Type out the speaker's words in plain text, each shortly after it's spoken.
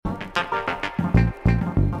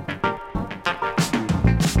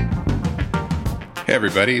Hey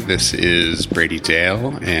everybody, this is Brady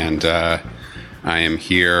Dale, and I am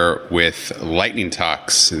here with Lightning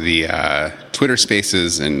Talks, the Twitter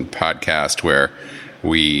Spaces and podcast where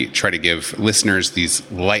we try to give listeners these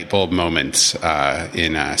light bulb moments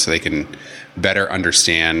so they can better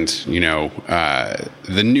understand,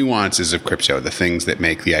 the nuances of crypto, the things that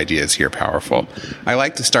make the ideas here powerful. I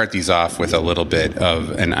like to start these off with a little bit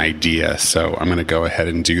of an idea, so I'm going to go ahead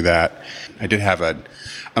and do that. I did have a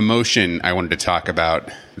motion I wanted to talk about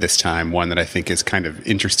this time, one that I think is kind of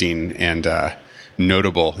interesting and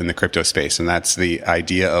notable in the crypto space, and that's the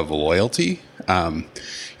idea of loyalty. I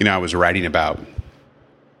was writing about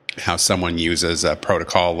how someone uses a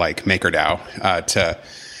protocol like MakerDAO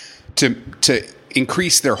to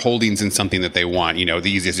increase their holdings in something that they want. The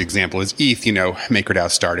easiest example is ETH. MakerDAO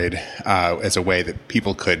started as a way that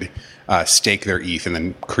people could stake their ETH and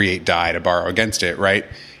then create DAI to borrow against it, right?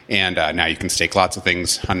 And now you can stake lots of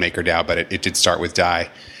things on MakerDAO, but it did start with DAI.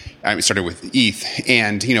 It started with ETH,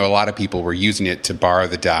 and a lot of people were using it to borrow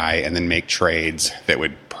the DAI and then make trades that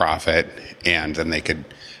would profit, and then they could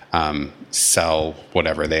sell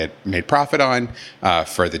whatever they had made profit on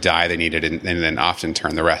for the DAI they needed, and then often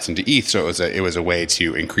turn the rest into ETH. So it was a way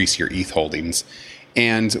to increase your ETH holdings.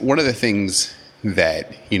 And one of the things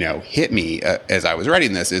that hit me as I was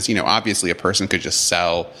writing this is obviously a person could just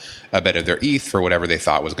sell a bit of their ETH for whatever they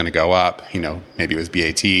thought was going to go up. Maybe it was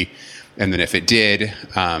BAT, and then if it did,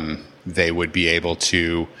 they would be able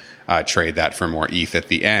to trade that for more ETH at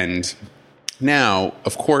the end. Now,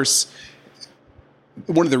 of course,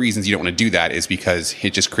 one of the reasons you don't want to do that is because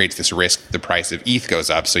it just creates this risk the price of ETH goes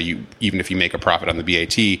up. So even if you make a profit on the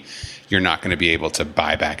BAT, you're not going to be able to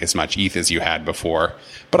buy back as much ETH as you had before.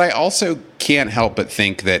 But I also can't help but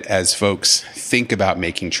think that as folks think about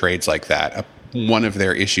making trades like that, one of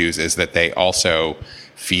their issues is that they also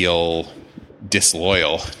feel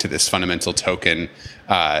disloyal to this fundamental token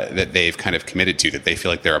that they've kind of committed to, that they feel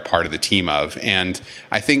like they're a part of the team of. And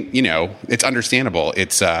I think, it's understandable.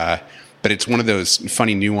 But it's one of those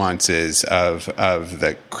funny nuances of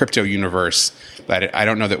the crypto universe that I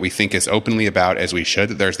don't know that we think as openly about as we should.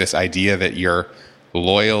 That there's this idea that you're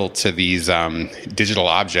loyal to these digital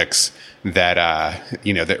objects that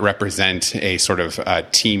that represent a sort of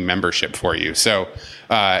team membership for you. So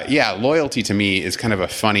loyalty to me is kind of a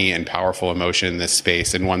funny and powerful emotion in this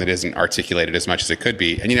space, and one that isn't articulated as much as it could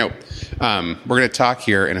be. And we're going to talk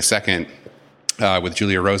here in a second with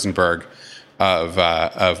Julia Rosenberg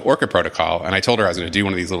of Orca protocol, and I told her I was going to do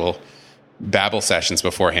one of these little babble sessions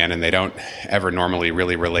beforehand, and they don't ever normally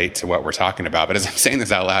really relate to what we're talking about. But as I'm saying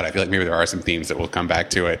this out loud, I feel like maybe there are some themes that will come back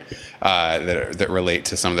to it that relate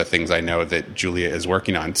to some of the things I know that Julia is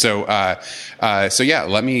working on. So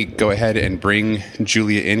let me go ahead and bring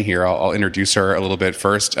Julia in here. I'll introduce her a little bit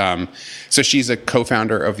first. So she's a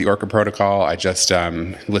co-founder of the Orca protocol. I just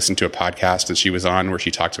listened to a podcast that she was on where she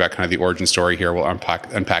talked about kind of the origin story here. We'll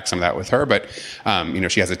unpack some of that with her. But,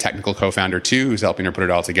 she has a technical co-founder too who's helping her put it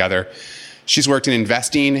all together. She's worked in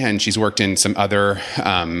investing, and she's worked in some other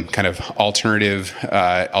kind of alternative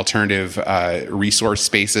resource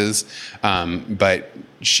spaces, but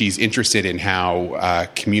she's interested in how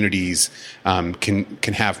communities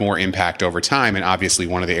can have more impact over time. And obviously,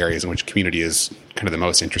 one of the areas in which community is kind of the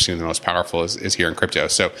most interesting and the most powerful is here in crypto.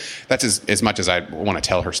 So that's as much as I want to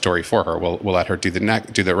tell her story for her. We'll let her do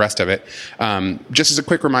the rest of it. Just as a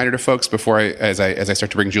quick reminder to folks before as I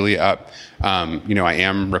start to bring Julia up, I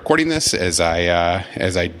am recording this as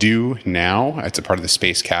I do now. It's a part of the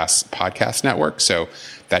Spacecast podcast network, so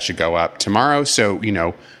that should go up tomorrow. So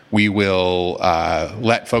we will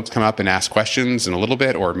let folks come up and ask questions in a little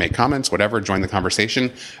bit or make comments, whatever, join the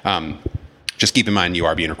conversation. Just keep in mind you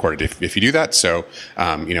are being recorded if you do that. So,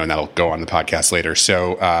 and that'll go on the podcast later.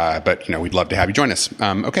 So, but we'd love to have you join us.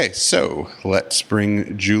 Okay, so let's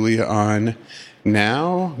bring Julia on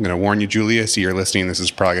now. I'm going to warn you, Julia, so you're listening. This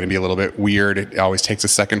is probably going to be a little bit weird. It always takes a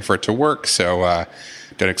second for it to work. So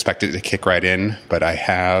don't expect it to kick right in, but I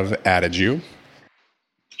have added you.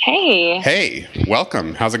 Hey,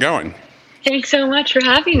 welcome. How's it going? Thanks so much for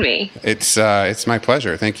having me. It's my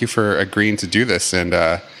pleasure. Thank you for agreeing to do this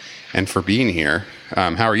and for being here.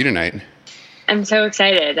 How are you tonight? I'm so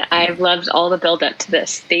excited. I've loved all the build up to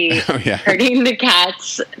this. The herding the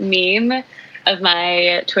cats meme of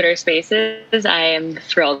my Twitter Spaces, I am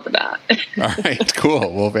thrilled about. All right,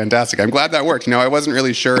 cool. Well, fantastic. I'm glad that worked. I wasn't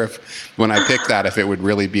really sure if when I picked that, if it would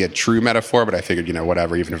really be a true metaphor, but I figured,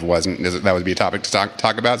 whatever, even if it wasn't, that would be a topic to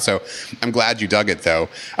talk about. So I'm glad you dug it, though.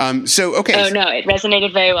 Okay. Oh, no, it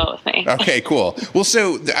resonated very well with me. Okay, cool. Well,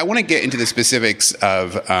 so I want to get into the specifics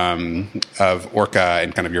of Orca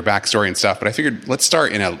and kind of your backstory and stuff, but I figured let's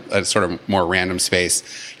start in a sort of more random space.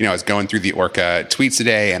 I was going through the Orca tweets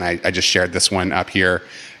today, and I just shared this one up here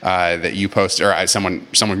that you posted, or someone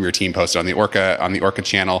from your team posted on the Orca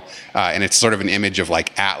channel, and it's sort of an image of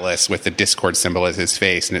like Atlas with the Discord symbol as his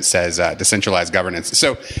face, and it says decentralized governance.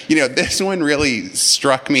 So this one really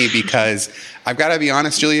struck me because I've got to be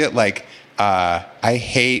honest, Julia, like. I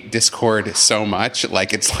hate Discord so much.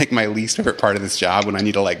 Like, it's like my least favorite part of this job when I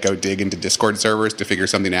need to like go dig into Discord servers to figure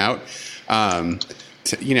something out.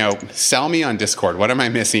 Sell me on Discord. What am I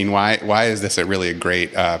missing? Why is this really a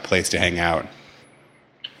great place to hang out?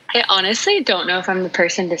 I honestly don't know if I'm the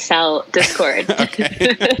person to sell Discord.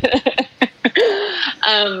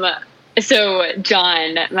 So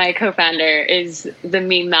John, my co-founder, is the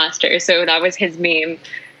meme master. So that was his meme.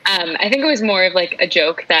 I think it was more of like a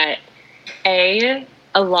joke that a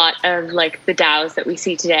lot of like the DAOs that we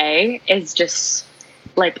see today is just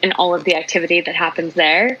like, and all of the activity that happens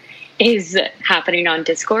there is happening on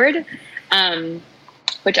Discord,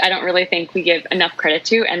 which I don't really think we give enough credit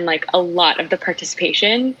to. And like a lot of the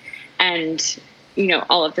participation and,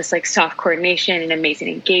 all of this like soft coordination and amazing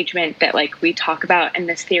engagement that like we talk about in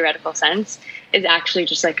this theoretical sense is actually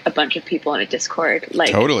just like a bunch of people in a Discord,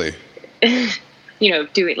 like totally, do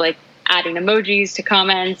it like adding emojis to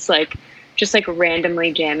comments, like just like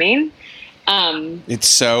randomly jamming. It's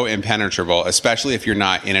so impenetrable, especially if you're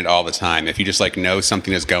not in it all the time. If you just like know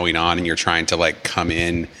something is going on and you're trying to like come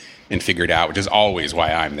in and figure it out, which is always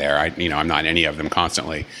why I'm there. I'm not in any of them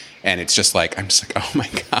constantly. And it's just like, I'm just like, oh my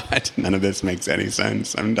God, none of this makes any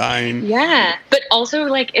sense. I'm dying. Yeah. But also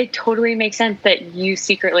like, it totally makes sense that you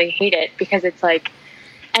secretly hate it because it's like,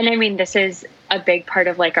 and I mean, this is a big part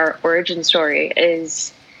of like our origin story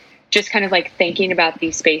is just kind of like thinking about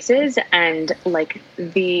these spaces and like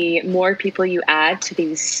the more people you add to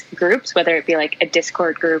these groups, whether it be like a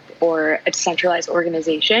Discord group or a decentralized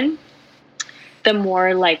organization, the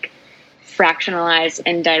more like fractionalized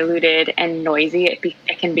and diluted and noisy it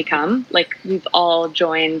can become. Like we've all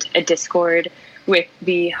joined a Discord with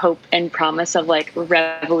the hope and promise of like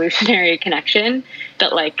revolutionary connection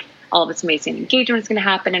that like all this amazing engagement is going to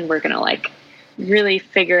happen and we're going to like really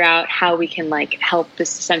figure out how we can like help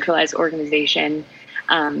this decentralized organization.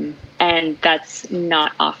 And that's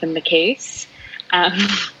not often the case.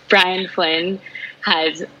 Brian Flynn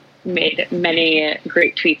has made many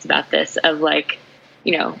great tweets about this of like,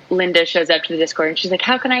 Linda shows up to the Discord and she's like,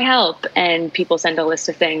 how can I help? And people send a list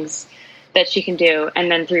of things that she can do. And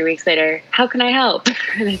then 3 weeks later, how can I help?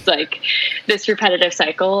 And it's like this repetitive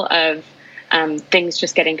cycle of things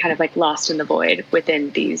just getting kind of like lost in the void within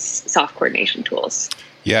these soft coordination tools.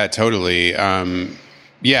 Yeah, totally.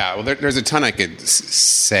 Well, there's a ton I could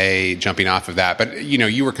say jumping off of that, but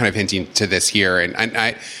you were kind of hinting to this here, and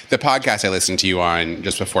the podcast I listened to you on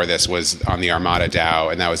just before this was on the Armada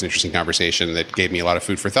DAO, and that was an interesting conversation that gave me a lot of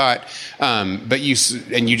food for thought. But you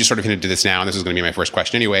just sort of hinted to this now, and this is going to be my first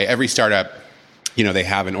question anyway. Every startup, they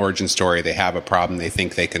have an origin story, they have a problem they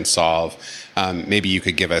think they can solve. Maybe you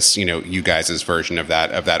could give us, you guys' version of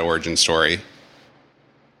that origin story.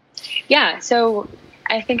 Yeah. So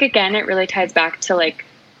I think, again, it really ties back to like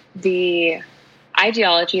the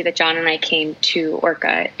ideology that John and I came to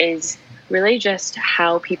Orca is really just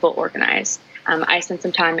how people organize. I spent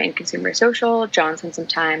some time in consumer social. John spent some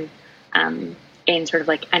time in sort of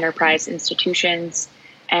like enterprise institutions.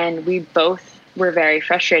 And we both were very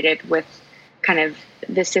frustrated with kind of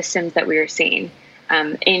the systems that we were seeing.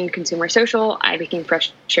 In consumer social, I became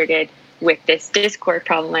frustrated with this Discord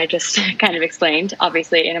problem I just kind of explained,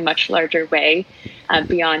 obviously in a much larger way,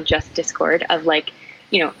 beyond just Discord, of like,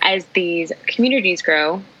 as these communities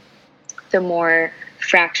grow, the more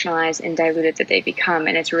fractionalized and diluted that they become.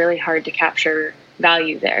 And it's really hard to capture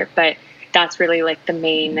value there. But that's really like the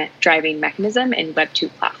main driving mechanism in Web2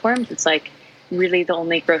 platforms. It's like really the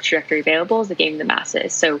only growth trajectory available is the game of the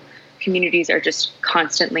masses. So communities are just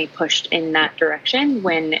constantly pushed in that direction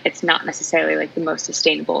when it's not necessarily like the most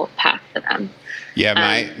sustainable path for them. Yeah,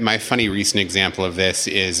 my funny recent example of this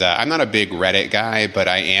is I'm not a big Reddit guy, but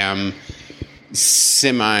I am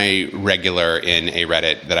semi-regular in a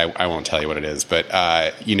Reddit that I won't tell you what it is, but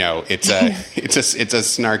it's a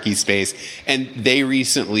snarky space, and they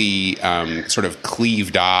recently sort of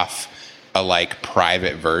cleaved off a like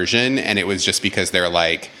private version, and it was just because they're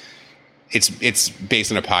like, it's based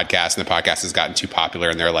on a podcast, and the podcast has gotten too popular,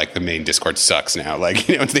 and they're like, the main Discord sucks now. Like,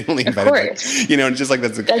 you know, they only invited, like, you know, and just like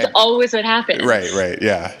that's always what happens. Right,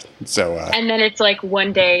 yeah. So, and then it's like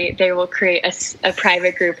one day they will create a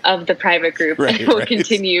private group of the private group, and it will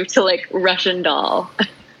continue to like Russian doll.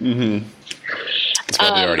 Mm-hmm. It's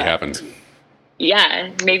probably already happened.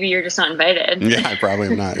 Yeah, maybe you're just not invited. Yeah, I probably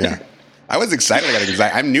am not. Yeah, I was excited about it because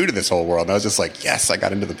I'm new to this whole world. And I was just like, yes, I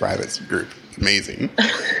got into the private group. Amazing.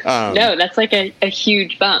 No, that's like a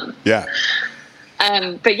huge bump. Yeah.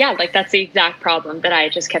 But yeah, like that's the exact problem that I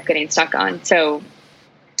just kept getting stuck on. So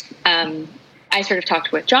I sort of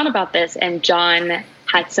talked with John about this, and John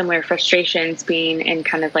had similar frustrations being in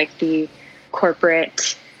kind of like the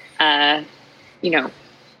corporate,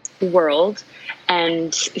 world,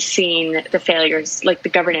 and seeing the failures, like the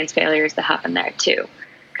governance failures that happen there too.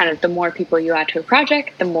 Kind of the more people you add to a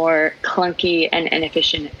project, the more clunky and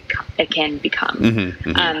inefficient it can become.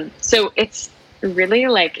 Mm-hmm. So it's really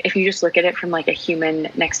like, if you just look at it from like a human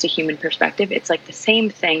next to human perspective, it's like the same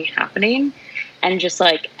thing happening. And just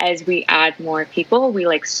like, as we add more people, we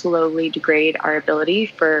like slowly degrade our ability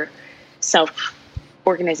for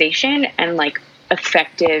self-organization and like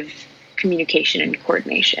effective communication and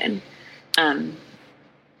coordination.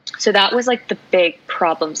 So that was like the big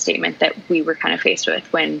problem statement that we were kind of faced with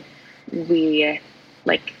when we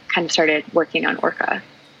like kind of started working on Orca.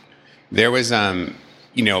 There was,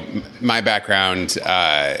 my background,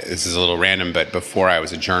 this is a little random, but before I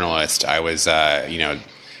was a journalist, I was,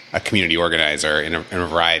 a community organizer in a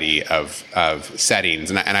variety of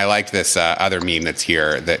settings. And I liked this other meme that's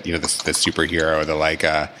here that, the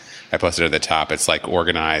superhero, I posted at the top. It's like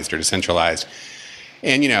organized or decentralized.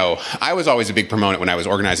 And, I was always a big proponent when I was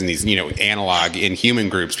organizing these, analog inhuman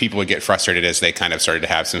groups. People would get frustrated as they kind of started to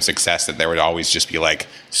have some success, that there would always just be like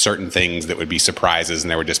certain things that would be surprises and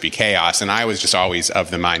there would just be chaos. And I was just always of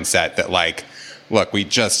the mindset that like, look, we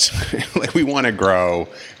just like, we want to grow.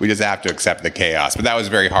 We just have to accept the chaos. But that was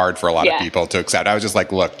very hard for a lot of people to accept. I was just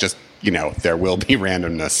like, look, just, there will be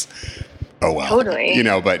randomness. Oh, well, totally.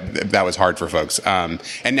 But that was hard for folks. And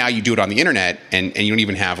now you do it on the internet, and you don't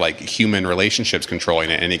even have like human relationships controlling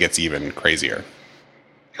it, and it gets even crazier.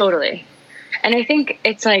 Totally. And I think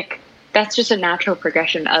it's like, that's just a natural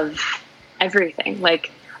progression of everything. Like,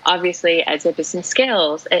 obviously, as a business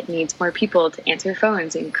scales, it needs more people to answer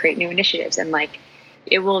phones and create new initiatives. And like,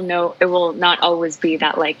 it will not always be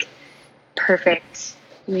that like perfect,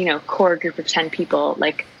 core group of 10 people.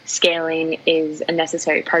 Like, scaling is a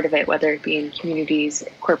necessary part of it, whether it be in communities,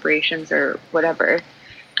 corporations, or whatever.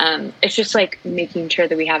 It's just like making sure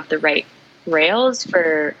that we have the right rails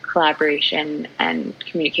for collaboration and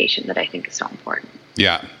communication that I think is so important.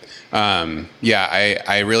 Yeah.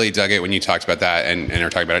 I really dug it when you talked about that and are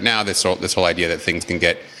talking about it now, this whole idea that things can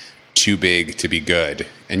get too big to be good.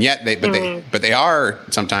 And yet they are,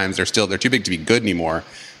 sometimes they're too big to be good anymore.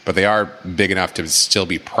 But they are big enough to still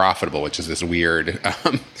be profitable, which is this weird,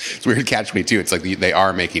 it's weird catch-22. It's like they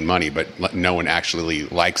are making money, but no one actually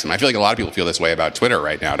likes them. I feel like a lot of people feel this way about Twitter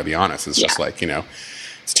right now, to be honest. It's just like,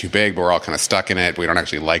 it's too big, but we're all kind of stuck in it. We don't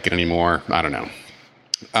actually like it anymore. I don't know.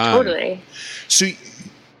 Totally. So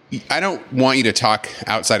I don't want you to talk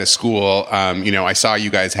outside of school. I saw you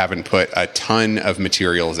guys haven't put a ton of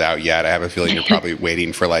materials out yet. I have a feeling you're probably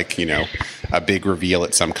waiting for a big reveal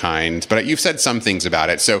at some kind, but you've said some things about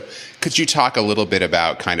it. So could you talk a little bit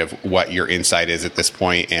about kind of what your insight is at this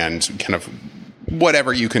point, and kind of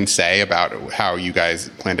whatever you can say about how you guys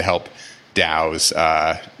plan to help DAOs,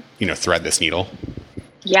 thread this needle?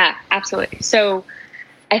 Yeah, absolutely. So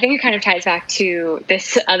I think it kind of ties back to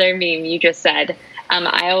this other meme you just said.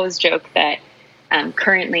 I always joke that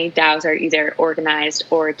currently DAOs are either organized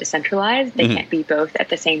or decentralized. They can't be both at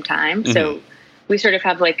the same time. Mm-hmm. So we sort of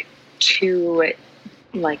have like two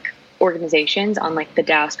like organizations on like the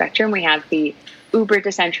DAO spectrum. We have the uber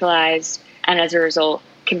decentralized, and as a result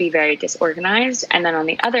can be very disorganized. And then on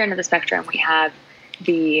the other end of the spectrum, we have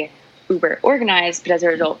the uber organized, but as a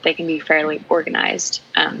result, they can be fairly organized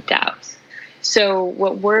DAOs. So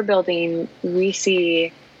what we're building, we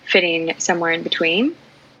see fitting somewhere in between.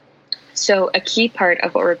 So a key part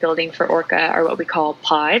of what we're building for Orca are what we call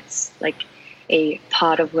pods, like a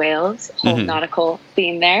pod of whales, whole nautical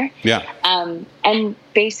theme there. Yeah. And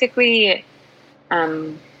basically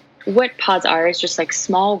what pods are is just like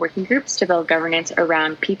small working groups to build governance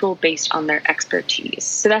around people based on their expertise.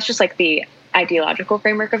 So that's just like the ideological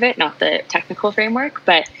framework of it, not the technical framework.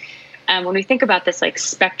 But when we think about this like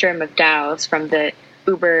spectrum of DAOs, from the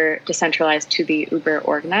uber decentralized to the uber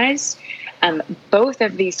organized, both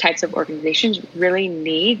of these types of organizations really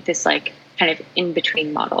need this like kind of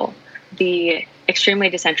in-between model. The extremely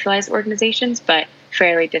decentralized organizations, but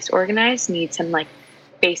fairly disorganized, need some like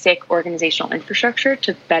basic organizational infrastructure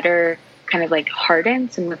to better kind of like harden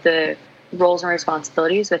some of the roles and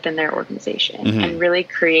responsibilities within their organization and really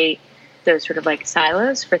create those sort of like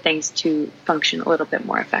silos for things to function a little bit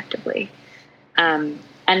more effectively. And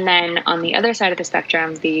then on the other side of the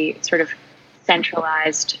spectrum, the sort of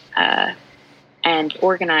centralized and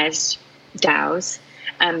organized DAOs,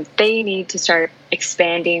 they need to start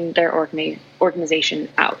expanding their organization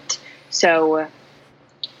out. So,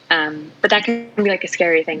 but that can be like a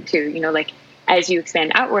scary thing too, you know, like as you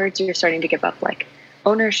expand outwards, you're starting to give up like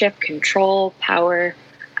ownership, control, power,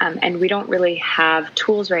 and we don't really have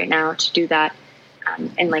tools right now to do that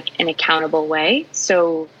in like an accountable way.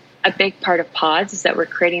 So a big part of pods is that we're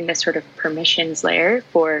creating this sort of permissions layer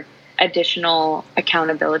for additional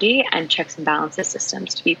accountability and checks and balances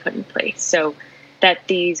systems to be put in place, so that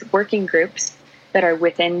these working groups that are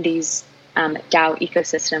within these DAO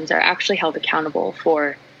ecosystems are actually held accountable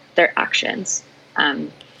for their actions.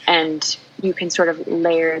 And you can sort of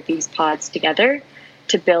layer these pods together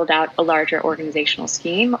to build out a larger organizational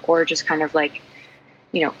scheme, or just kind of like,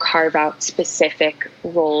 you know, carve out specific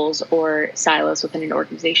roles or silos within an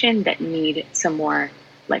organization that need some more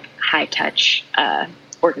like high touch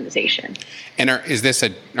organization. And are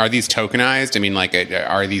these tokenized? I mean, like,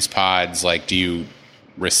 are these pods, like, do you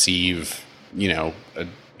receive, you know, a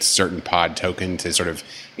certain pod token to sort of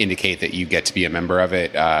indicate that you get to be a member of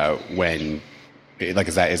it when, like,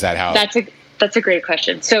 is that how? That's a great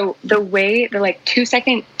question. So the like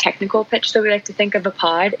 2-second technical pitch that we like to think of a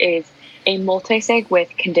pod is a multi-sig with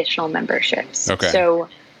conditional memberships. Okay. So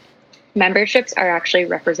memberships are actually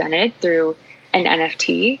represented through an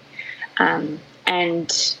NFT.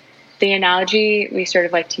 And the analogy we sort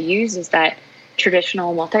of like to use is that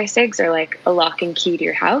traditional multi-sigs are like a lock and key to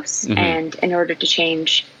your house. And in order to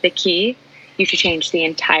change the key, you should change the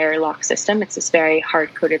entire lock system. It's this very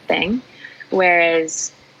hard-coded thing.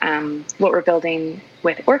 Whereas what we're building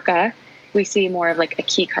with Orca, we see more of like a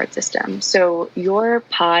key card system. So your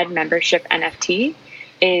pod membership NFT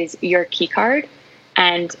is your key card,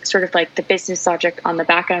 and sort of like the business logic on the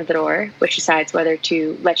back end of the door, which decides whether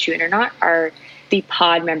to let you in or not, are the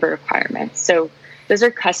pod member requirements. So those are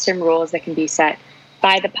custom rules that can be set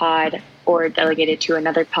by the pod or delegated to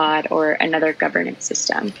another pod or another governance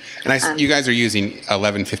system. And you guys are using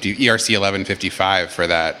ERC 1155 for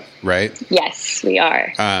that, right? Yes, we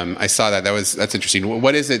are. I saw that. That's interesting.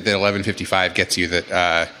 What is it that 1155 gets you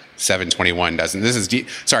that 721 doesn't? This is deep.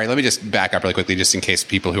 Sorry, let me just back up really quickly, just in case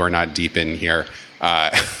people who are not deep in here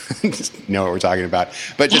know what we're talking about.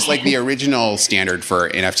 But just like the original standard for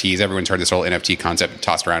NFTs, everyone's heard this whole NFT concept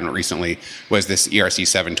tossed around recently, was this ERC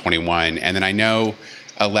 721. And then I know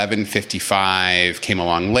 1155 came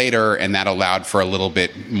along later, and that allowed for a little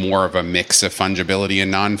bit more of a mix of fungibility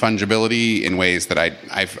and non-fungibility in ways that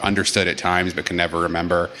I've understood at times, but can never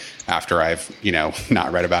remember after I've, you know,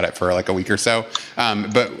 not read about it for like a week or so.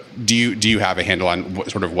 But do you have a handle on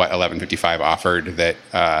what 1155 offered that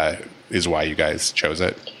is why you guys chose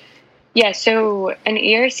it? Yeah, so an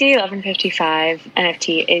ERC 1155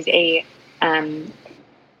 NFT is a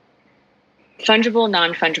fungible,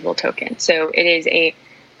 non-fungible token. So it is a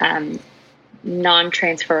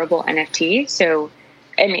non-transferable NFT. So,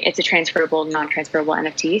 I mean, it's a transferable, non-transferable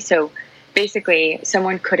NFT. So basically,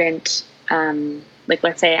 someone couldn't, like,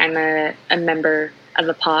 let's say I'm a member of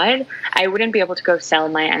a pod, I wouldn't be able to go sell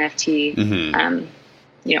my NFT,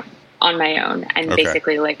 you know, on my own and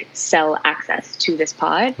basically like sell access to this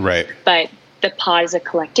pod. Right. But the pod as a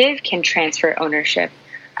collective can transfer ownership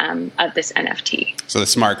of this NFT. So the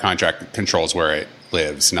smart contract controls where it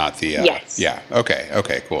lives, not the... yes. Yeah.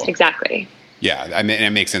 Okay, cool. Exactly. Yeah, I mean, it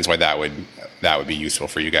makes sense why that would be useful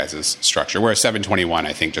for you guys' structure. Whereas 721,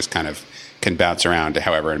 I think, just kind of can bounce around to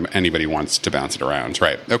however anybody wants to bounce it around.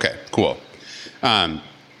 Right. Okay, cool.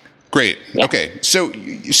 Great. Yeah. Okay, so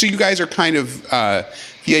you guys are kind of...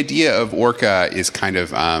 the idea of Orca is kind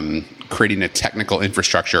of creating a technical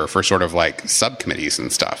infrastructure for sort of like subcommittees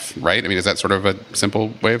and stuff, right? I mean, is that sort of a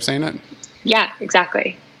simple way of saying it? Yeah,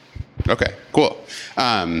 exactly. Okay, cool.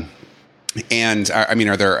 And I mean,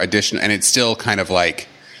 are there additional, and it's still kind of like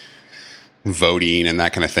voting and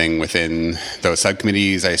that kind of thing within those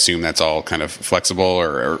subcommittees? I assume that's all kind of flexible,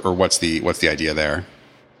 or what's the idea there?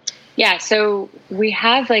 Yeah, so we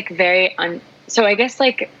have like so I guess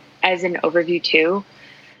like as an overview too,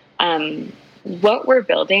 what we're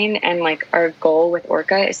building and like our goal with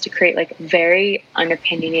Orca is to create like very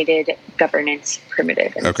unopinionated governance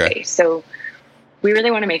primitive in the space. So we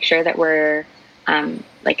really want to make sure that we're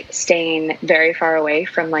like staying very far away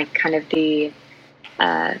from like kind of the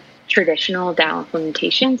traditional DAO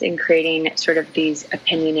implementations in creating sort of these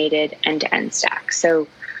opinionated end-to-end stacks. So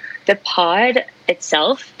the pod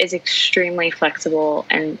itself is extremely flexible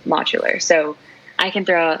and modular. So I can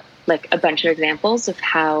throw out like a bunch of examples of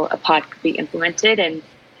how a pod could be implemented and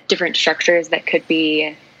different structures that could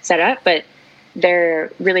be set up, but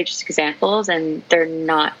they're really just examples, and they're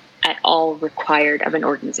not at all required of an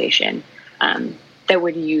organization that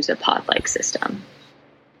would use a pod-like system.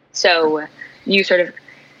 So you sort of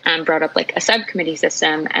brought up like a subcommittee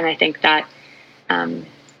system, and I think that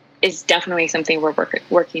is definitely something we're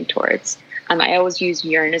working towards. I always use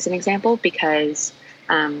Yearn as an example because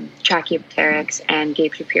Chaki Pteryx and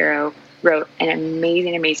Gabe Shapiro wrote an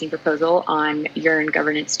amazing proposal on Yearn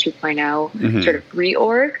Governance 2.0 sort of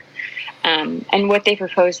reorg. And what they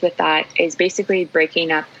proposed with that is basically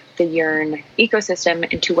breaking up the Yearn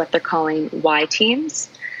ecosystem into what they're calling Y teams.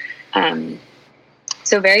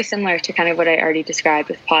 So very similar to kind of what I already described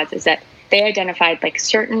with pods, is that they identified like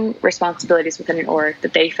certain responsibilities within an org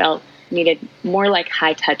that they felt needed more like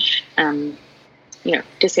high touch,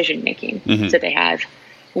 decision making. So they have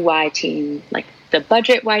Y team, like the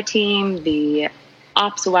budget Y team, the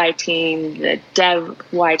ops Y team, the dev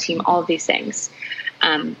Y team, all of these things.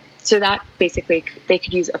 So that basically they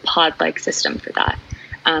could use a pod-like system for that.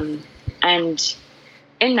 And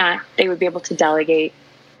in that, they would be able to delegate,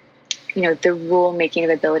 the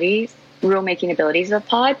rule-making abilities of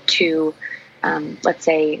pod to, let's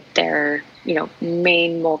say, their,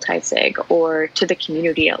 main multi-sig, or to the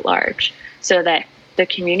community at large, so that the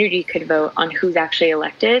community could vote on who's actually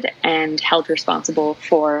elected and held responsible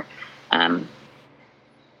for the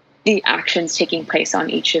actions taking place on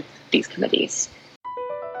each of these committees.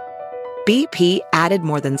 BP added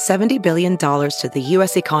more than $70 billion to the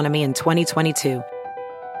U.S. economy in 2022.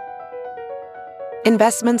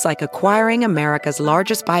 Investments like acquiring America's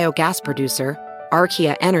largest biogas producer,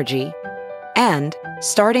 Archaea Energy, and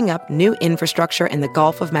starting up new infrastructure in the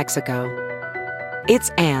Gulf of Mexico.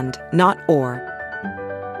 It's and, not or.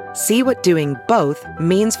 See what doing both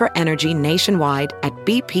means for energy nationwide at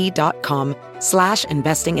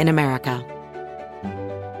bp.com/investing in America.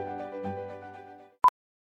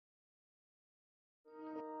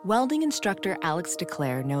 Welding instructor Alex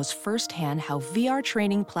DeClaire knows firsthand how VR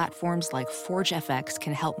training platforms like ForgeFX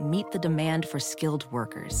can help meet the demand for skilled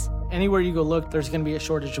workers. Anywhere you go look, there's going to be a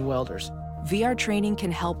shortage of welders. VR training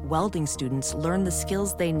can help welding students learn the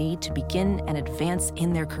skills they need to begin and advance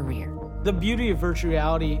in their career. The beauty of virtual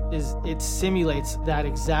reality is it simulates that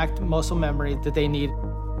exact muscle memory that they need.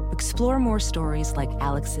 Explore more stories like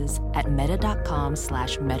Alex's at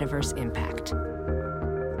meta.com/metaverseimpact.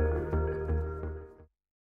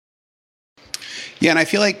 Yeah, and I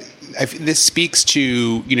feel like this speaks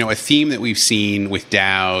to, a theme that we've seen with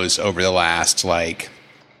DAOs over the last, I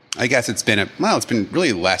guess it's been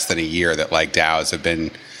really less than a year that, DAOs have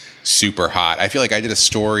been super hot. I feel like I did a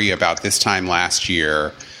story about this time last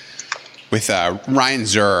year with Ryan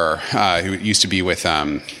Zur, who used to be with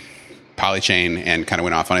Polychain and kind of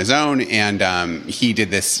went off on his own. And he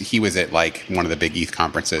did this. He was at one of the big ETH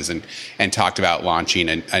conferences and talked about launching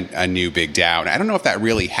a new big DAO. And I don't know if that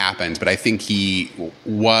really happened, but I think he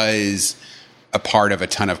was a part of a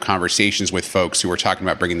ton of conversations with folks who were talking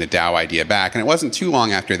about bringing the DAO idea back. And it wasn't too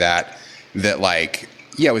long after that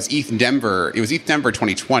it was ETH Denver. It was ETH Denver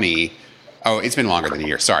 2020. Oh, it's been longer than a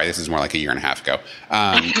year. Sorry, this is more like a year and a half ago.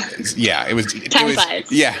 Yeah, it was. Time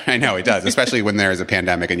flies. Yeah, I know it does, especially when there's a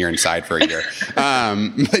pandemic and you're inside for a year.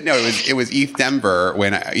 But no, it was ETH Denver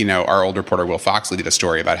when our old reporter Will Foxley did a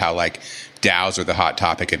story about how DAOs are the hot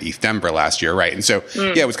topic at ETH Denver last year, right? And so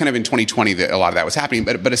it was kind of in 2020 that a lot of that was happening.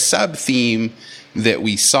 But a sub theme that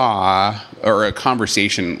we saw, or a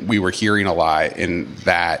conversation we were hearing a lot in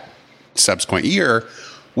that subsequent year,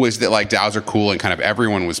 was that DAOs are cool and kind of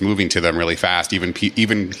everyone was moving to them really fast.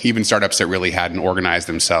 Even startups that really hadn't organized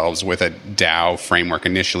themselves with a DAO framework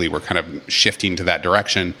initially were kind of shifting to that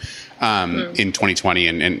direction in 2020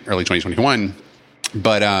 and early 2021.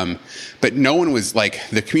 But no one was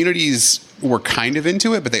the communities were kind of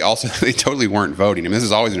into it, but they totally weren't voting. I mean, this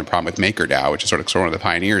has always been a problem with MakerDAO, which is sort of one of the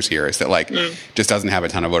pioneers here, is that just doesn't have a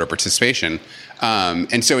ton of voter participation.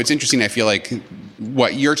 And so it's interesting. I feel like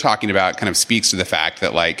what you're talking about kind of speaks to the fact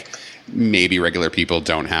that maybe regular people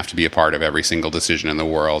don't have to be a part of every single decision in the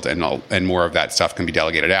world, and more of that stuff can be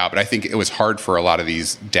delegated out. But I think it was hard for a lot of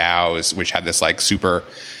these DAOs, which had this super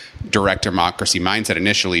direct democracy mindset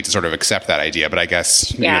initially, to sort of accept that idea. But I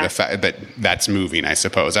guess but that's moving, I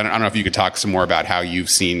suppose. I don't know if you could talk some more about how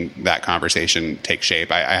you've seen that conversation take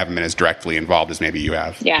shape. I haven't been as directly involved as maybe you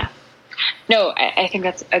have. Yeah. No, I think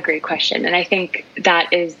that's a great question. And I think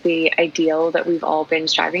that is the ideal that we've all been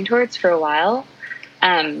striving towards for a while.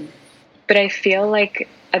 But I feel like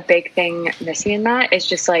a big thing missing in that is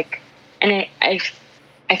just like, and I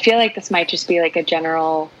feel like this might just be like a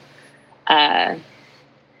general kind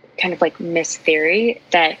of like mistheory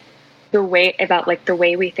that the way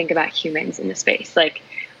we think about humans in the space, like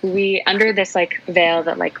we under this like veil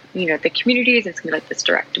that like, you know, the communities, it's gonna be like this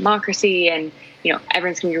direct democracy and, you know,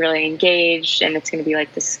 everyone's gonna be really engaged and it's gonna be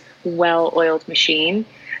like this well-oiled machine.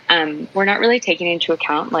 We're not really taking into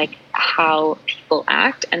account like how people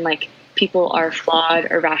act, and like people are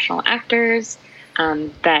flawed or rational actors,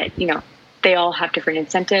 that, you know, they all have different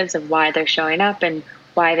incentives of why they're showing up and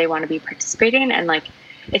why they want to be participating. And like,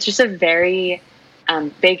 it's just a very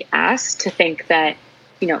big ask to think that,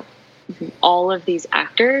 you know, all of these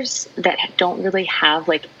actors that don't really have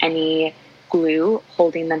like any glue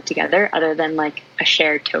holding them together other than like a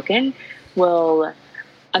shared token will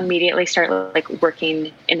immediately start like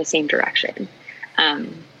working in the same direction.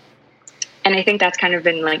 And I think that's kind of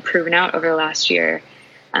been like proven out over the last year,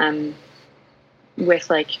 with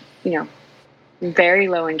like, you know, very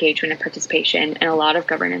low engagement and participation and a lot of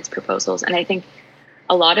governance proposals. And I think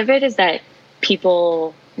a lot of it is that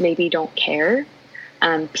people maybe don't care.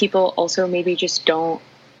 People also maybe just don't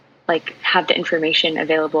like have the information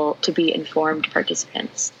available to be informed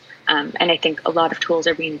participants. And I think a lot of tools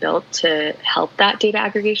are being built to help that data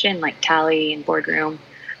aggregation, like Tally and Boardroom.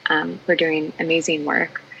 We're doing amazing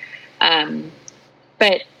work.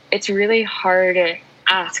 But it's really hard to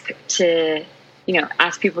ask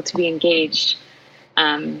people to be engaged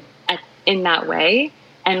in that way.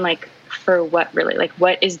 And like, for what really, like,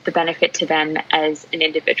 what is the benefit to them as an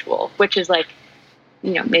individual, which is like,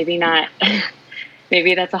 you know, maybe not,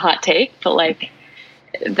 maybe that's a hot take, but like,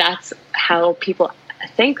 that's how people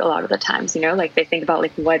think a lot of the times, you know, like they think about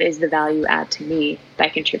like, what is the value add to me by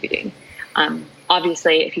contributing?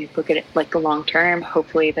 Obviously, if you look at it like the long term,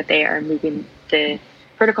 hopefully that they are moving the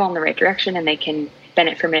protocol in the right direction and they can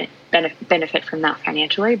benefit from that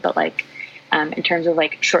financially. But like, in terms of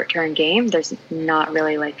like short-term game, there's not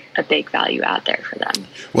really like a big value out there for them.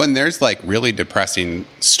 Well, and there's like really depressing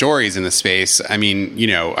stories in the space. I mean,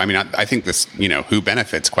 I think this, you know, who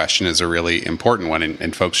benefits question is a really important one,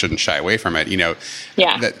 and folks shouldn't shy away from it. You know,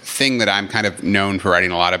 the thing that I'm kind of known for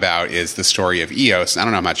writing a lot about is the story of EOS. I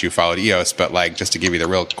don't know how much you followed EOS, but like, just to give you the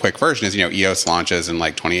real quick version is, you know, EOS launches in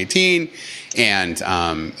like 2018. And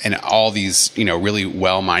all these, you know, really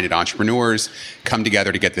well-minded entrepreneurs come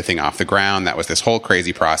together to get the thing off the ground. That was this whole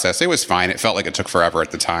crazy process. It was fine. It felt like it took forever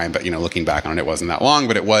at the time, but, you know, looking back on it, it wasn't that long,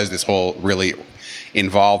 but it was this whole really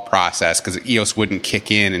involved process because EOS wouldn't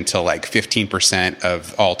kick in until like 15%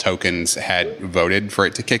 of all tokens had voted for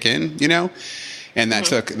it to kick in, you know? And that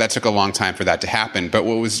took a long time for that to happen. But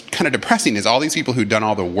what was kind of depressing is all these people who'd done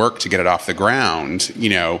all the work to get it off the ground, you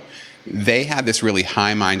know, they had this really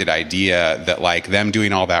high-minded idea that like them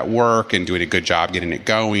doing all that work and doing a good job getting it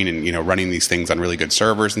going and, you know, running these things on really good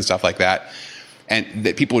servers and stuff like that, and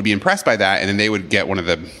that people would be impressed by that, and then they would get one of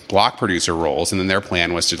the block producer roles, and then their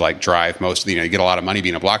plan was to like drive most of the, you know, you get a lot of money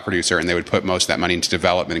being a block producer, and they would put most of that money into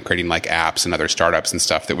development and creating like apps and other startups and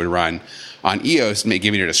stuff that would run on EOS,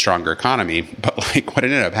 giving it a stronger economy. But like what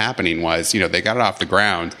ended up happening was, you know, they got it off the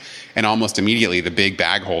ground, and almost immediately the big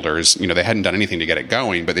bag holders, you know, they hadn't done anything to get it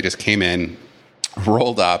going, but they just came in,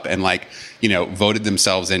 rolled up, and like, you know, voted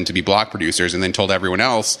themselves in to be block producers, and then told everyone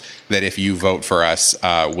else that if you vote for us,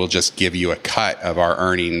 we'll just give you a cut of our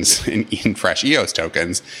earnings in fresh EOS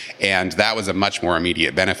tokens. And that was a much more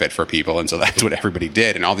immediate benefit for people. And so that's what everybody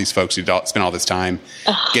did. And all these folks who spent all this time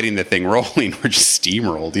getting the thing rolling were just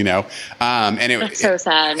steamrolled, you know? That's so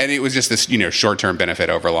sad. And it was just this, you know, short-term benefit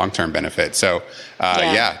over long-term benefit. So,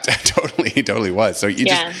 totally was. So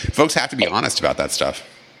folks have to be honest about that stuff.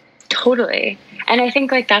 Totally. And I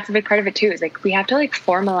think like that's a big part of it too, is like we have to like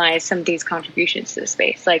formalize some of these contributions to the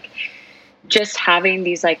space. Like just having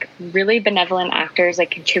these like really benevolent actors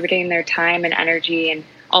like contributing their time and energy and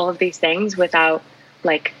all of these things without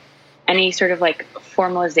like any sort of like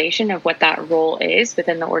formalization of what that role is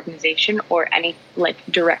within the organization or any like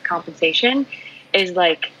direct compensation is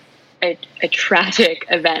like a tragic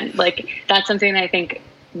event. Like that's something that I think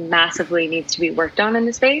massively needs to be worked on in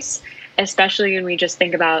the space, especially when we just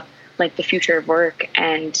think about like the future of work.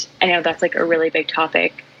 And I know that's like a really big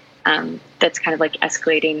topic that's kind of like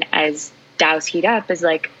escalating as DAOs heat up, is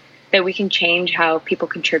like that we can change how people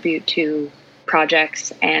contribute to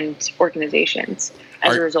projects and organizations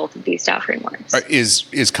as a result of these DAO frameworks.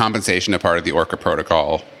 Is compensation a part of the Orca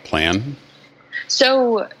protocol plan?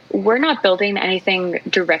 So we're not building anything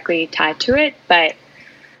directly tied to it, but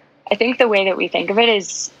I think the way that we think of it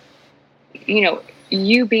is, you know,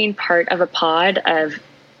 you being part of a pod of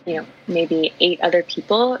maybe 8 other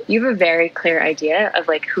people, you have a very clear idea of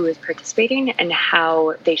like who is participating and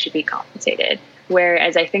how they should be compensated.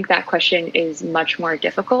 Whereas I think that question is much more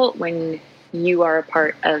difficult when you are a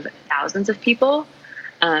part of thousands of people.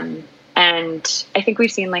 And I think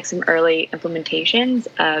we've seen like some early implementations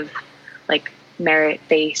of like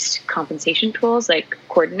merit-based compensation tools like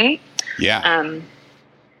Coordinate. Yeah.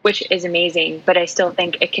 Which is amazing, but I still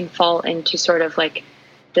think it can fall into sort of like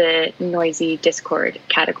the noisy Discord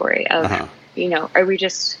category of, are we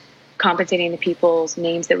just compensating the people's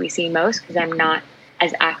names that we see most because I'm not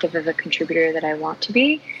as active of a contributor that I want to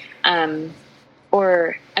be?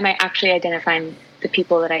 Or am I actually identifying the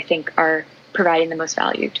people that I think are providing the most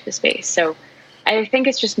value to the space? So I think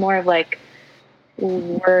it's just more of like,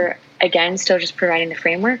 we're again still just providing the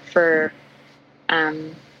framework for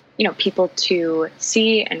people to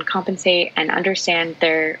see and compensate and understand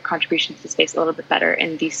their contributions to the space a little bit better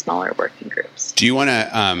in these smaller working groups. Do you want to,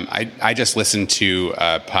 I just listened to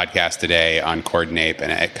a podcast today on Coordinate,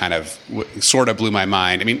 and it kind of sort of blew my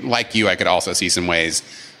mind. I mean, like you, I could also see some ways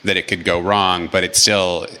that it could go wrong, but it's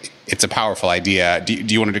a powerful idea. Do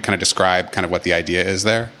you want to kind of describe kind of what the idea is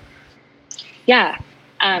there? Yeah.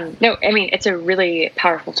 No, I mean, it's a really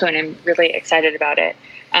powerful tool and I'm really excited about it.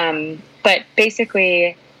 But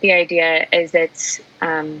basically the idea is it's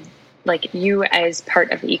like you as part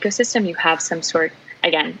of the ecosystem, you have some sort,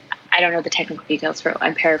 again, I don't know the technical details, so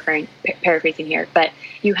I'm paraphrasing here, but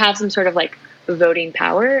you have some sort of like voting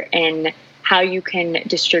power in how you can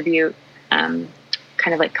distribute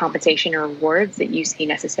kind of like compensation or rewards that you see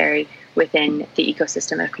necessary within the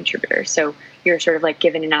ecosystem of contributors. So you're sort of like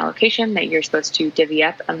given an allocation that you're supposed to divvy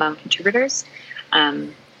up among contributors.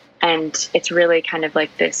 And it's really kind of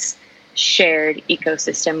like this shared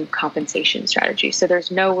ecosystem compensation strategy. So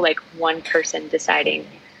there's no like one person deciding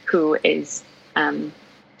who is,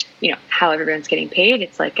 how everyone's getting paid.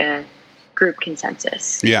 It's like a group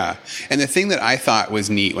consensus. Yeah. And the thing that I thought was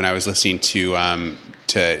neat when I was listening to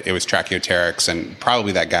it was Trachioteryx and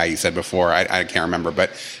probably that guy you said before, I can't remember,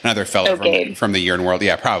 but another fellow from the Year in World.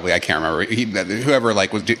 Yeah, probably. I can't remember. Whoever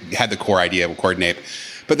like had the core idea of Coordinate.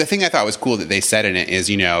 But the thing I thought was cool that they said in it is,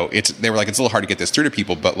 they were like, it's a little hard to get this through to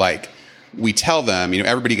people, but like, we tell them,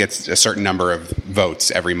 everybody gets a certain number of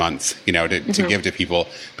votes every month, to give to people.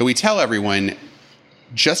 But we tell everyone,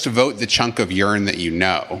 just vote the chunk of urine that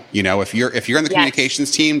if you're in the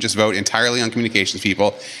communications team, just vote entirely on communications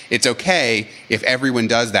people. It's okay if everyone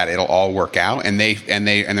does that; it'll all work out. And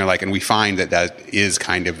they're like, and we find that is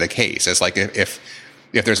kind of the case. It's like if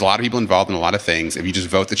there's a lot of people involved in a lot of things, if you just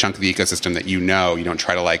vote the chunk of the ecosystem that you don't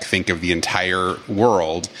try to like think of the entire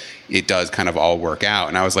world, it does kind of all work out.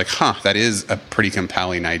 And I was like, that is a pretty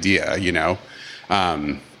compelling idea,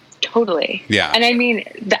 Totally. Yeah. And I mean,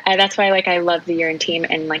 that's why like I love the Urine team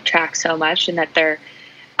and like Track so much, and that they're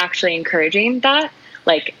actually encouraging that,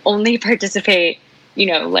 like only participate,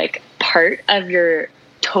 like part of your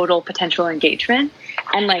total potential engagement.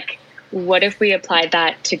 And like, what if we applied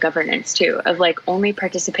that to governance too, of like only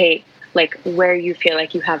participate like where you feel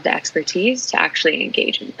like you have the expertise to actually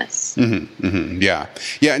engage in this. Mm-hmm, mm-hmm, yeah.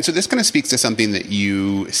 Yeah. And so this kind of speaks to something that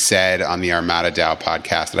you said on the Armada DAO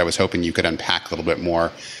podcast that I was hoping you could unpack a little bit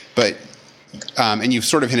more. But, and you've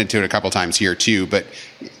sort of hinted to it a couple times here too, but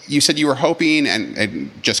you said you were hoping,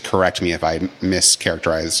 and just correct me if I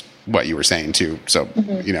mischaracterized what you were saying too. So,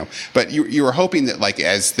 but you were hoping that like,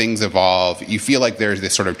 as things evolve, you feel like there's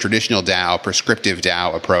this sort of traditional DAO, prescriptive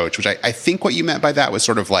DAO approach, which I think what you meant by that was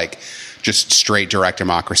sort of like just straight direct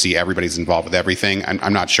democracy. Everybody's involved with everything.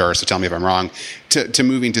 I'm not sure, so tell me if I'm wrong, to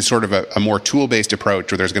moving to sort of a more tool-based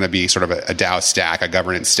approach where there's going to be sort of a DAO stack, a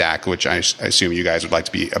governance stack, which I assume you guys would like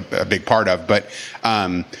to be a big part of. But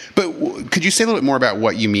could you say a little bit more about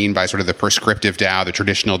what you mean by sort of the prescriptive DAO, the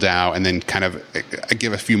traditional DAO, and then kind of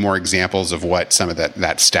give a few more examples of what some of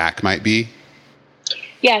that stack might be?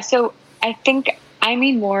 Yeah, so I think I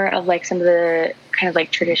mean more of like some of the kind of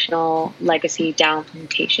like traditional legacy DAO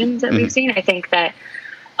implementations that we've seen. I think that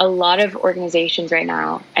a lot of organizations right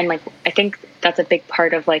now, and like I think that's a big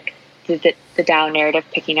part of like the DAO narrative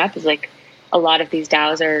picking up, is like a lot of these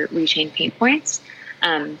DAOs are reaching pain points.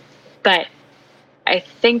 But I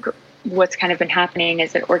think what's kind of been happening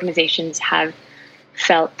is that organizations have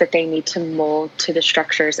felt that they need to mold to the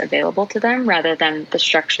structures available to them rather than the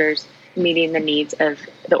structures meeting the needs of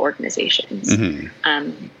the organizations.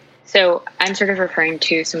 So I'm sort of referring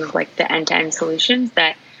to some of like the end-to-end solutions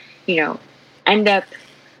that, end up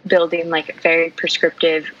building like very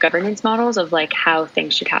prescriptive governance models of like how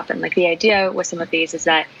things should happen. Like the idea with some of these is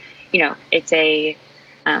that, it's a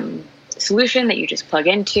solution that you just plug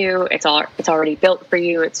into. It's already built for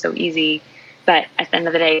you. It's so easy. But at the end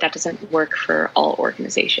of the day, that doesn't work for all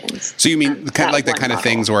organizations. So you mean kind of like the kind of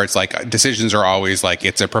things where it's like decisions are always like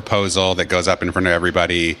it's a proposal that goes up in front of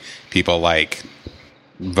everybody. People like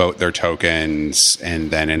vote their tokens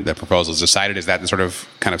and then the proposal is decided. Is that the sort of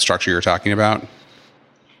kind of structure you're talking about?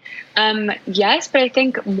 Yes, but I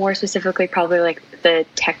think more specifically, probably like the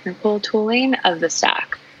technical tooling of the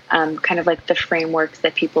stack, kind of like the frameworks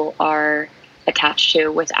that people are attached to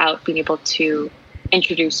without being able to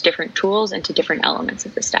introduce different tools into different elements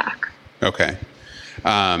of the stack. Okay.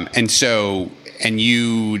 And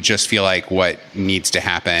you just feel like what needs to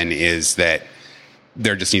happen is that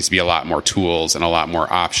there just needs to be a lot more tools and a lot more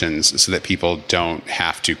options so that people don't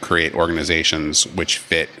have to create organizations which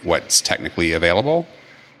fit what's technically available?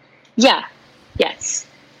 Yeah. Yes.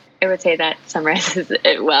 I would say that summarizes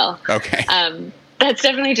it well. Okay. That's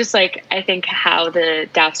definitely just like, I think how the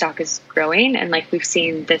DAO stock is growing. And like, we've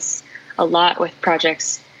seen this a lot with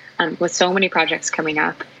projects, with so many projects coming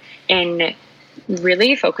up and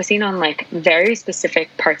really focusing on like very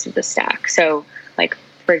specific parts of the stack. So like,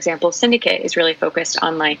 for example, Syndicate is really focused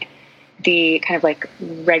on like the kind of like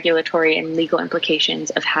regulatory and legal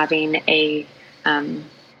implications of having a,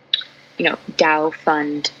 DAO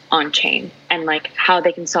fund on chain and like how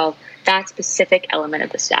they can solve that specific element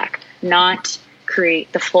of the stack, not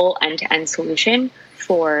create the full end-to-end solution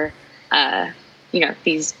for,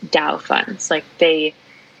 these DAO funds. Like they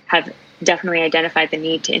have definitely identified the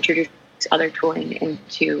need to introduce other tooling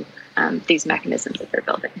into these mechanisms that they're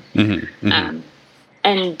building. Mm-hmm,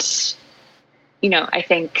 mm-hmm. I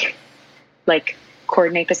think like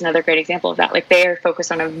Coordinate is another great example of that. Like they are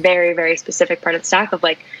focused on a very, very specific part of the stack of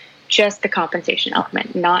like just the compensation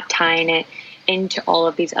element, not tying it into all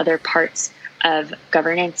of these other parts of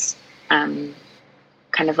governance, kind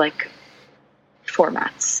of like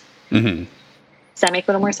formats. Mm-hmm. Does that make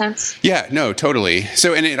a little more sense? Yeah, no, totally.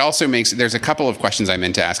 So, and it also makes, there's a couple of questions I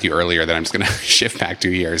meant to ask you earlier that I'm just going to shift back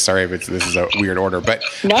 2 years. Sorry if this is a weird order, but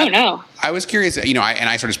no. I was curious,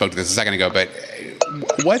 I sort of spoke to this a second ago, but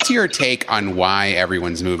what's your take on why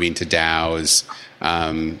everyone's moving to DAOs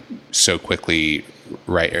so quickly,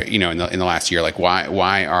 right? In the last year, like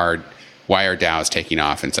why are DAOs taking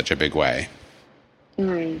off in such a big way?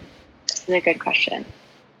 That's a good question.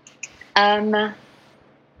 I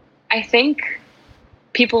think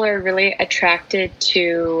people are really attracted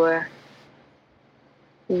to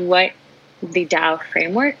what the DAO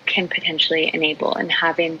framework can potentially enable and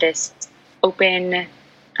having this open,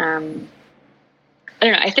 I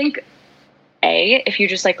think if you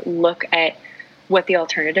just like look at what the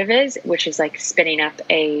alternative is, which is like spinning up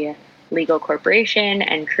a legal corporation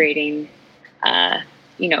and creating,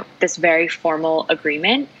 this very formal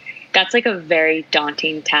agreement, that's like a very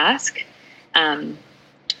daunting task.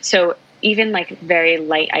 So even like very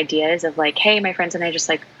light ideas of like, hey, my friends and I just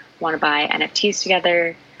like want to buy NFTs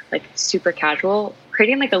together, like super casual,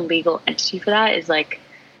 creating like a legal entity for that is like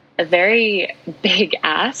a very big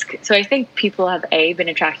ask. So I think people have been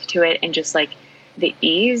attracted to it and just like the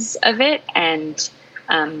ease of it and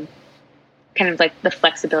kind of like the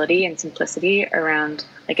flexibility and simplicity around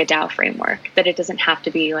like a DAO framework, that it doesn't have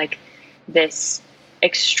to be like this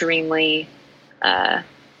extremely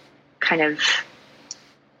kind of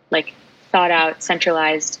like thought out,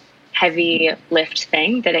 centralized, heavy lift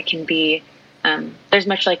thing, that it can be, there's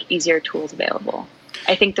much like easier tools available.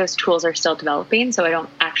 I think those tools are still developing, so I don't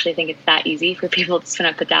actually think it's that easy for people to spin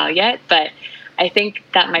up the DAO yet, but I think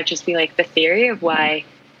that might just be like the theory of why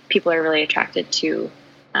people are really attracted to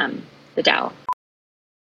the DAO.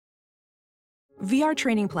 VR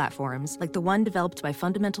training platforms, like the one developed by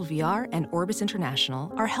Fundamental VR and Orbis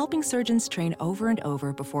International, are helping surgeons train over and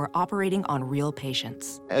over before operating on real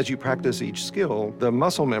patients. As you practice each skill, the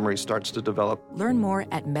muscle memory starts to develop. Learn more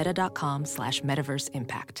at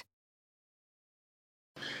meta.com/metaverseimpact.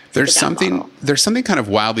 There's something kind of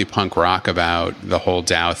wildly punk rock about the whole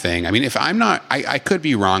DAO thing. I mean, if I'm not, I could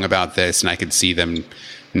be wrong about this, and I could see them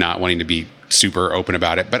not wanting to be super open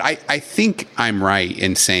about it, but I think I'm right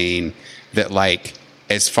in saying that, like,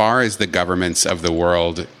 as far as the governments of the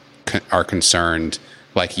world are concerned,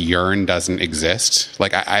 like, Yearn doesn't exist.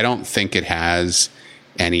 Like, I don't think it has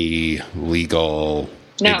any legal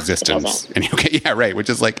existence. And yeah, right. Which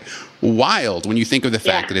is like wild when you think of the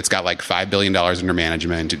fact that it's got like $5 billion under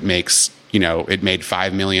management. It makes, it made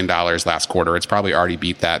 $5 million last quarter. It's probably already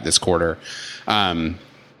beat that this quarter.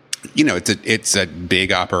 It's a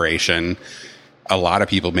big operation. A lot of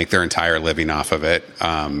people make their entire living off of it,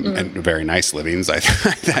 and very nice livings, I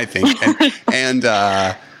think.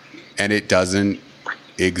 And it doesn't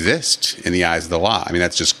exist in the eyes of the law. I mean,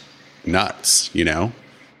 that's just nuts, I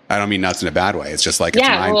don't mean nuts in a bad way. It's just like, it's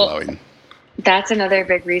mind-blowing. that's another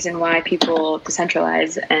big reason why people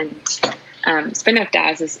decentralize and spin up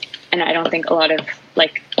DAOs is, and I don't think a lot of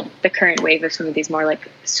like the current wave of some of these more like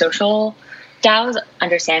social DAOs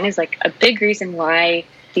understand is like a big reason why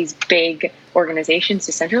these big organizations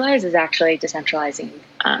decentralize is actually decentralizing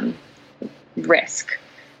risk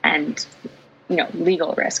and, you know,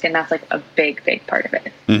 legal risk. And that's like a big part of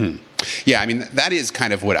it. Mm-hmm. Yeah. I mean, that is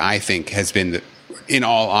kind of what I think has been, in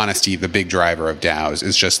all honesty, the big driver of DAOs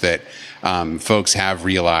is just that folks have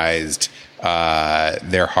realized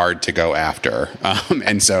they're hard to go after.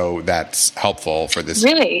 And so that's helpful for this.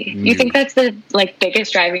 Really? You think that's the like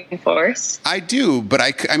biggest driving force? I do, but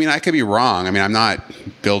I mean, I could be wrong. I mean, I'm not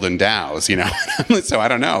building DAOs, you know, so I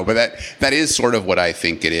don't know, but that is sort of what I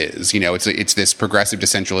think it is. You know, it's this progressive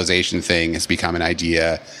decentralization thing has become an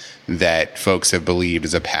idea that folks have believed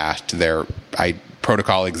is a path to their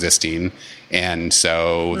protocol existing. And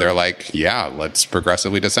so they're like, yeah, let's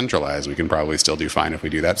progressively decentralize. We can probably still do fine if we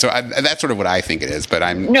do that. So that's sort of what I think it is. But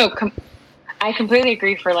I completely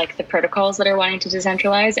agree for like the protocols that are wanting to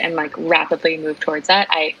decentralize and like rapidly move towards that.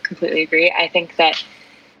 I completely agree. I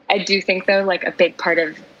do think though, like a big part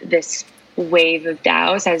of this wave of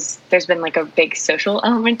DAOs there's been like a big social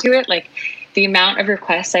element to it. Like the amount of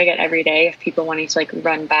requests I get every day of people wanting to like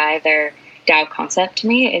run by their DAO concept to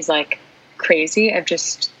me is like crazy. Of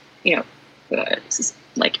just, you know,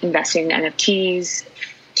 like investing in NFTs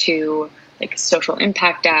to like social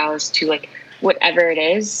impact DAOs to like whatever it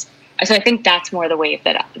is. So I think that's more the wave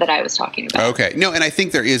that I was talking about. Okay. No, and I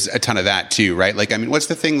think there is a ton of that too, right? Like, I mean, what's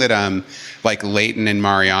the thing that like Leighton and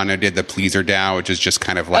Mariano did, the Pleaser DAO, which is just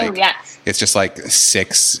kind of like, it's just like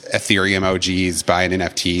 6 Ethereum OGs buying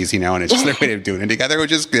NFTs, you know, and it's just their way of doing it together,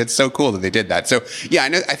 which is, it's so cool that they did that. So yeah,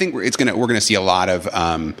 I think we're going to see a lot of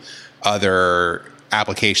other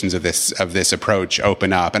applications of this approach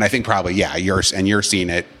open up, and I think probably you're seeing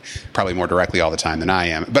it probably more directly all the time than I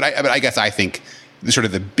am. But I guess I think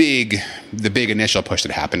the big initial push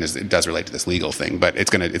that happened is it does relate to this legal thing, but it's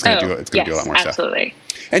gonna do a lot more stuff. Absolutely.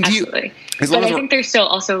 And absolutely. But I think there's still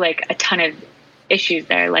also like a ton of issues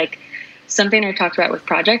there. Like something I talked about with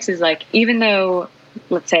projects is like, even though,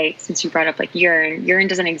 let's say, since you brought up like urine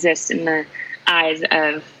doesn't exist in the eyes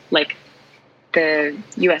of like the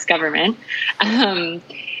U.S. government,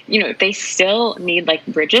 you know, they still need like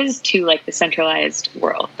bridges to like the centralized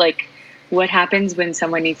world. Like what happens when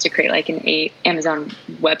someone needs to create like an Amazon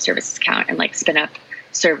Web Services account and like spin up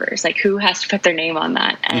servers? Like who has to put their name on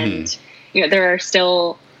that? And, you know, there are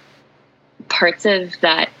still parts of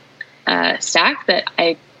that stack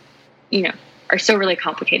that you know, are so really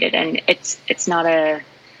complicated, and it's not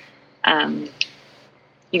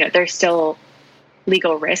you know, there's still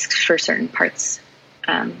legal risks for certain parts,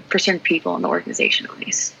 for certain people in the organization at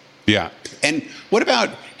least. Yeah. And what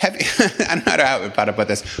about, I don't know how to put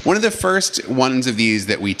this. One of the first ones of these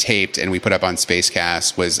that we taped and we put up on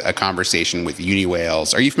Spacecast was a conversation with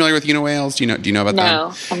Uniwhales. Are you familiar with Uniwhales? Do you know about them?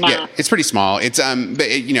 No, I'm not. Yeah, it's pretty small. It's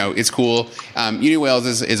but you know, it's cool. Uniwhales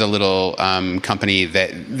is a little company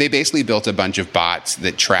that they basically built a bunch of bots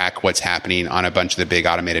that track what's happening on a bunch of the big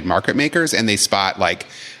automated market makers, and they spot like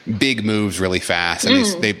big moves really fast, and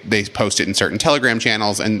they post it in certain Telegram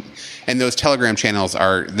channels, and those Telegram channels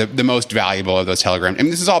are the most valuable of those Telegram. I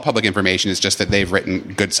mean, this is all public information. It's just that they've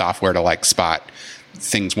written good software to like spot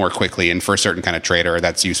things more quickly, and for a certain kind of trader,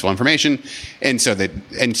 that's useful information. And so they've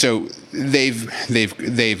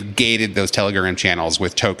gated those Telegram channels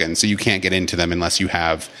with tokens, so you can't get into them unless you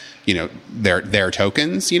have, you know, their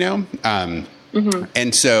tokens, you know,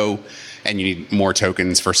 and so. And you need more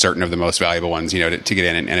tokens for certain of the most valuable ones, you know, to get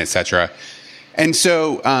in, and et cetera. And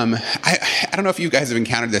so I don't know if you guys have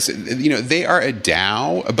encountered this. You know, they are a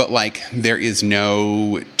DAO, but like there is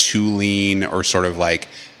no tooling or sort of like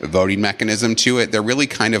voting mechanism to it. They're really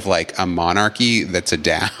kind of like a monarchy that's a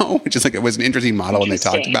DAO, which is like, it was an interesting model when they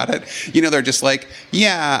talked about it. You know, they're just like,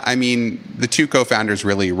 yeah, I mean, the 2 co-founders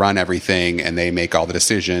really run everything and they make all the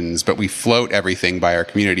decisions, but we float everything by our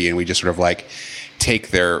community, and we just sort of like take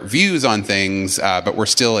their views on things, but we're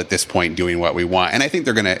still at this point doing what we want. And I think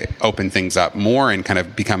they're going to open things up more and kind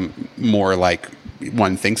of become more like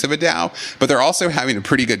one thinks of a DAO, but they're also having a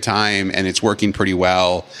pretty good time, and it's working pretty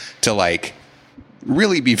well to like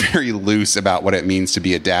really be very loose about what it means to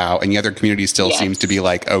be a DAO, and the other community still seems to be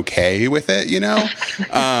like okay with it, you know.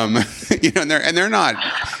 You know, and they're not,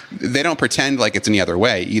 they don't pretend like it's any other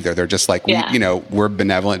way either. They're just like, you know, we're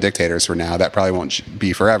benevolent dictators for now. That probably won't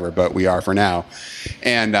be forever, but we are for now.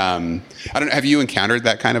 And I don't know, have you encountered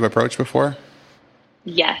that kind of approach before?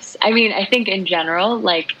 Yes. I mean, I think in general,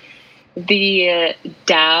 like the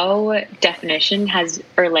DAO definition has,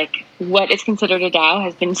 or like what is considered a DAO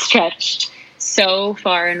has been stretched so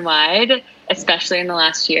far and wide, especially in the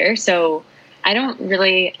last year. So I don't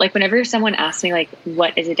really like whenever someone asks me like,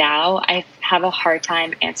 what is a DAO? I have a hard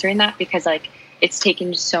time answering that because like it's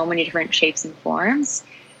taken so many different shapes and forms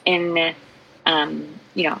in,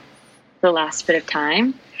 the last bit of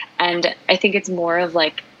time. And I think it's more of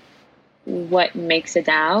like what makes a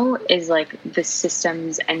DAO is like the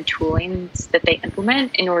systems and toolings that they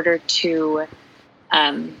implement in order to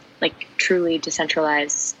like truly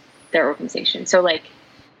decentralize their organization. So like,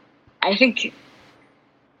 I think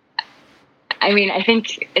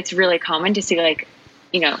it's really common to see like,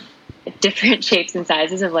 different shapes and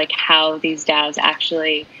sizes of like how these DAOs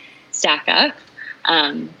actually stack up.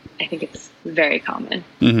 I think it's very common.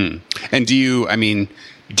 Mm-hmm. And do you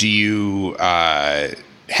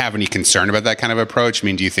have any concern about that kind of approach? I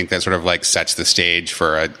mean, do you think that sort of like sets the stage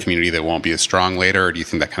for a community that won't be as strong later? Or do you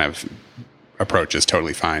think that kind of approach is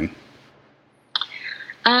totally fine?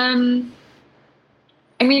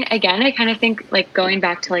 Again, I kind of think like going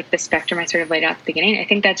back to like the spectrum I sort of laid out at the beginning, I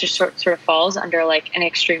think that just sort of falls under like an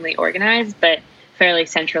extremely organized but fairly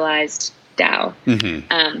centralized DAO.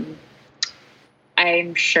 Mm-hmm.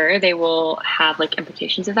 I'm sure they will have like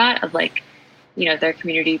implications of that, of like, their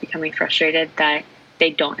community becoming frustrated that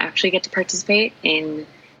they don't actually get to participate in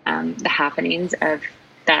the happenings of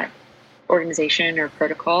that organization or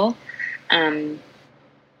protocol.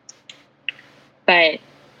 But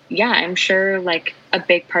yeah, I'm sure like a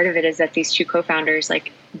big part of it is that these two co-founders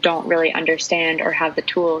like don't really understand or have the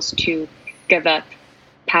tools to give up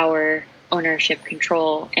power, ownership,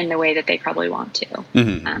 control in the way that they probably want to.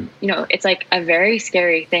 Mm-hmm. It's like a very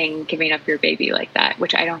scary thing giving up your baby like that,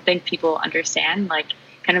 which I don't think people understand, like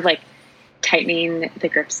kind of like tightening the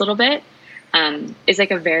grips a little bit is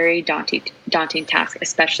like a very daunting task,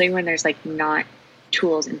 especially when there's like not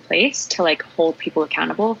tools in place to like hold people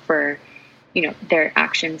accountable for their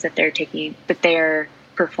actions that they're taking, that they're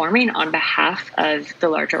performing on behalf of the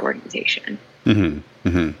larger organization. Mm-hmm.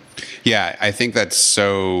 Mm-hmm. Yeah, I think that's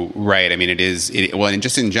so right. I mean, and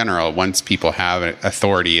just in general, once people have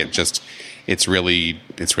authority, it's really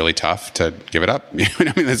tough to give it up.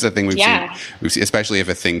 I mean, that's the thing we've seen, especially if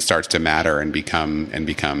a thing starts to matter and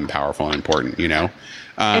become powerful and important,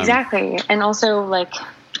 Exactly. And also like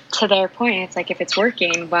to their point, it's like, if it's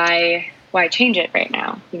working, why change it right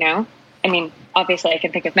now? I mean, obviously I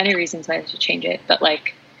can think of many reasons why they should change it, but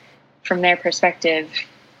like from their perspective,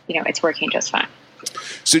 it's working just fine.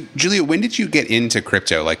 So Julia, when did you get into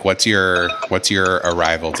crypto? Like what's your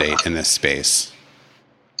arrival date in this space?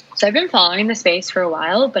 So I've been following the space for a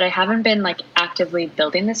while, but I haven't been like actively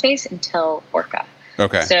building the space until Orca.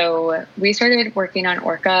 Okay. So we started working on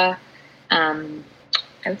Orca, I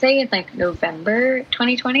would say in like November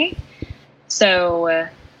 2020. So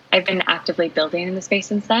I've been actively building in the space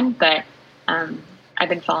since then, but I've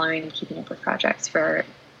been following and keeping up with projects for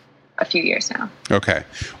a few years now. Okay.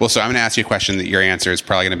 Well, so I'm going to ask you a question that your answer is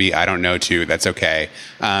probably going to be, I don't know too. That's okay.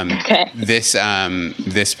 Okay. This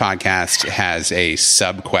podcast has a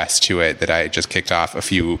sub quest to it that I just kicked off a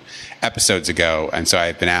few episodes ago. And so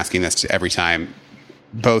I've been asking this every time,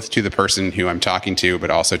 both to the person who I'm talking to, but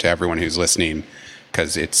also to everyone who's listening,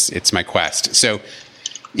 because it's my quest. So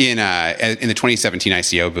in the 2017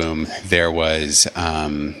 ICO boom, there was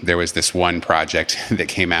this one project that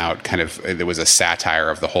came out that was a satire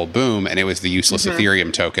of the whole boom, and it was the useless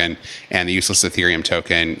Ethereum token. And the useless Ethereum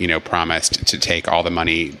token, promised to take all the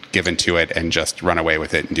money given to it and just run away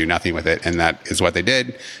with it and do nothing with it. And that is what they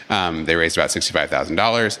did. They raised about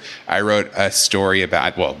 $65,000. I wrote a story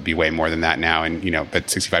about, well, it'd be way more than that now, and but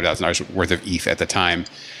 $65,000 worth of ETH at the time.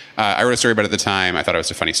 I wrote a story about it at the time. I thought it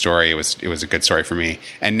was a funny story. It was a good story for me.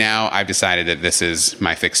 And now I've decided that this is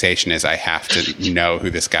my fixation, is I have to know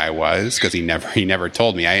who this guy was, because he never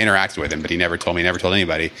told me. I interacted with him, but he never told me, never told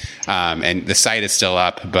anybody. And the site is still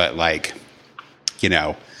up, but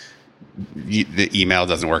the email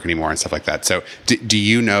doesn't work anymore and stuff like that. So do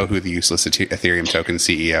you know who the useless Ethereum token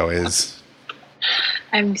CEO is?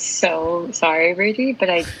 I'm so sorry, Brady, but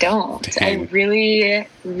I don't. Dang. I really,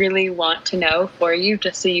 really want to know for you,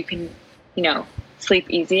 just so you can, sleep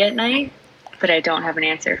easy at night, but I don't have an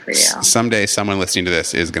answer for you. Someday someone listening to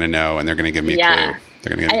this is going to know, and they're going to give me a clue.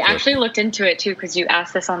 They're going to I actually looked into it too, because you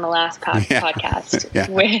asked this on the last podcast. Yeah.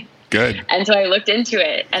 Good. And so I looked into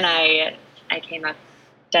it, and I came up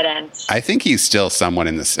dead ends. I think he's still someone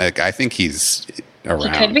in this. I think he's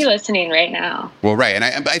around. He could be listening right now. Well, right, and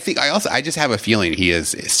I think I just have a feeling he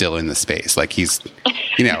is still in the space. Like he's,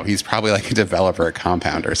 he's probably like a developer at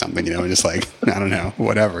Compound or something. Just like, I don't know,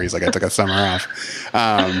 whatever. He's like, I took a summer off.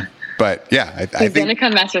 But yeah, I think he's gonna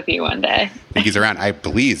come mess with you one day. I think he's around.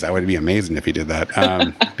 Please, that would be amazing if he did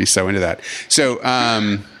that. Be so into that. So,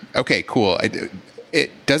 okay, cool.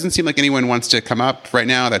 it doesn't seem like anyone wants to come up right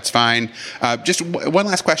now. That's fine. Just one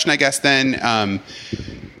last question, I guess, then.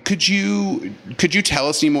 Could you tell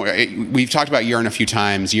us any more? We've talked about urine a few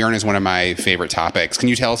times. Urine is one of my favorite topics. Can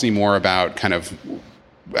you tell us any more about kind of,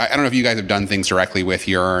 I don't know if you guys have done things directly with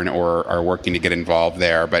urine or are working to get involved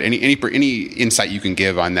there, but any insight you can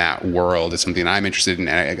give on that world is something I'm interested in,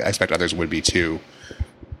 and I expect others would be too.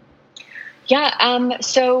 Yeah.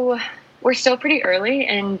 So we're still pretty early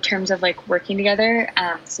in terms of like working together,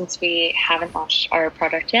 since we haven't launched our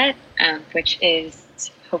product yet, which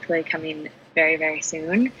is hopefully coming very, very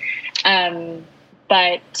soon.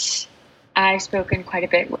 But I've spoken quite a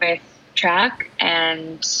bit with Track,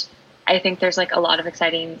 and I think there's like a lot of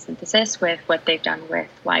exciting synthesis with what they've done with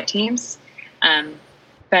Y teams.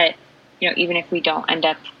 But even if they don't end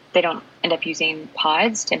up using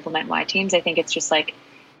pods to implement Y teams, I think it's just like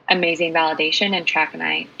amazing validation. And Track and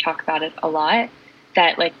I talk about it a lot,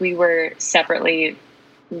 that like we were separately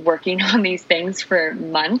working on these things for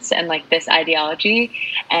months and like this ideology,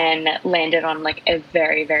 and landed on like a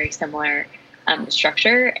very, very similar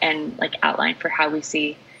structure and like outline for how we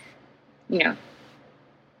see,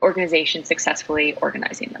 organizations successfully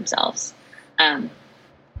organizing themselves.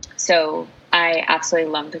 So I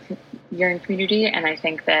absolutely love the urine community, and I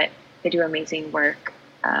think that they do amazing work.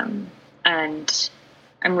 And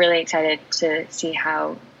I'm really excited to see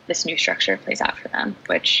how this new structure plays out for them,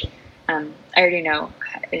 which I already know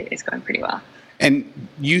is going pretty well. And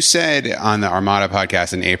you said on the Armada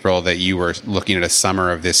podcast in April that you were looking at a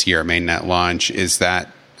summer of this year mainnet launch. Is that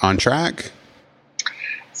on track?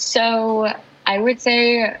 So I would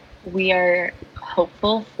say we are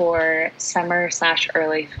hopeful for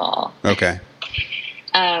summer/early fall. Okay.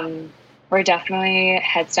 We're definitely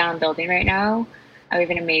heads down building right now. We have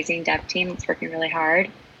an amazing dev team that's working really hard.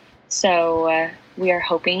 So we are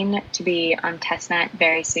hoping to be on testnet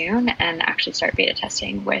very soon and actually start beta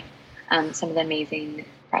testing with some of the amazing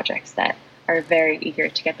projects that are very eager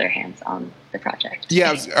to get their hands on the project.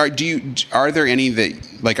 Yeah. Are there any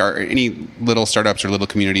that are any little startups or little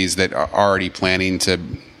communities that are already planning to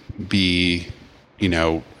be,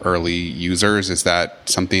 early users? Is that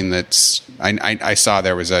something that's, I saw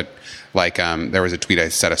there was a tweet I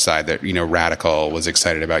set aside that, Radical was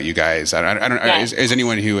excited about you guys. I don't know. Yeah. Is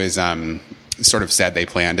anyone who is sort of said they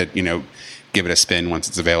plan to, give it a spin once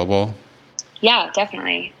it's available? Yeah,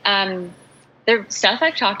 definitely. The stuff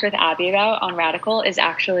I've talked with Abby about on Radical is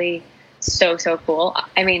actually so cool.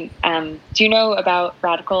 I mean, do you know about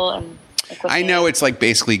Radical? And I know it's like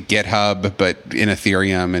basically GitHub, but in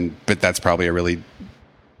Ethereum, but that's probably a really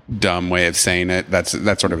dumb way of saying it. That's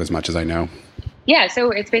sort of as much as I know. Yeah,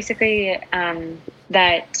 so it's basically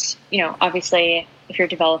that, obviously if you're a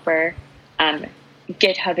developer,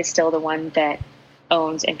 GitHub is still the one that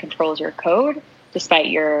owns and controls your code, despite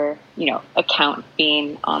your, account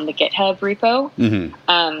being on the GitHub repo.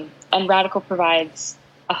 Mm-hmm. And Radical provides,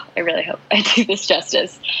 I really hope I do this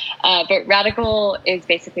justice, but Radical is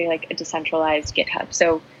basically like a decentralized GitHub.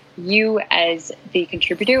 So you as the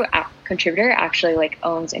contributor actually like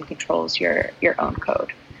owns and controls your own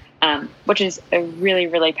code, which is a really,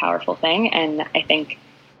 really powerful thing. And I think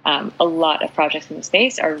a lot of projects in the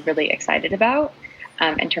space are really excited about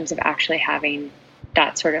in terms of actually having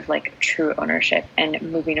that sort of like true ownership and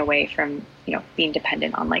moving away from, being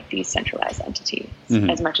dependent on like these centralized entities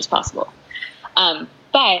as much as possible.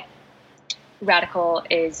 But Radical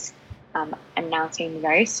is announcing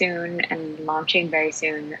very soon and launching very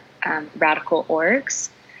soon Radical orgs.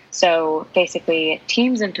 So basically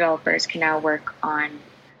teams of developers can now work on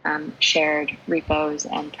shared repos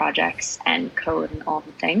and projects and code and all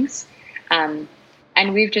the things. And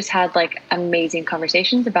we've just had like amazing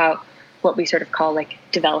conversations about what we sort of call like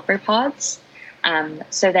developer pods,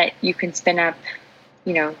 so that you can spin up,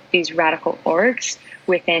 these Radical orgs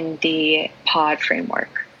within the pod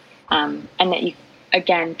framework. And that you,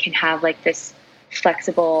 again, can have like this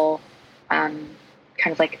flexible kind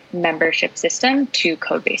of like membership system to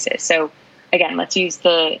code bases. So again, let's use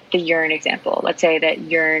the Yearn example. Let's say that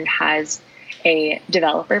Yearn has a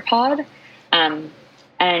developer pod, and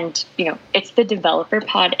it's the developer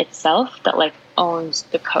pod itself that like owns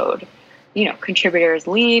the code. Contributors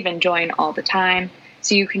leave and join all the time.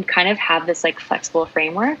 So you can kind of have this like flexible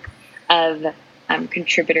framework of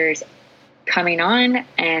contributors coming on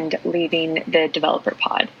and leaving the developer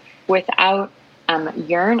pod without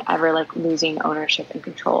Yearn ever like losing ownership and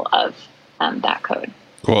control of that code.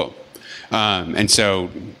 Cool. And so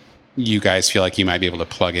you guys feel like you might be able to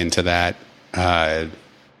plug into that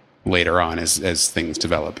later on as things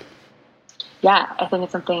develop. Yeah, I think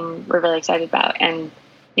it's something we're really excited about. And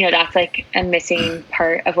that's like a missing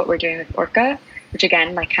part of what we're doing with Orca, which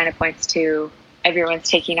again, like kind of points to, everyone's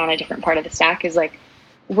taking on a different part of the stack is like,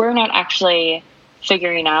 we're not actually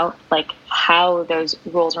figuring out like how those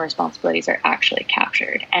roles and responsibilities are actually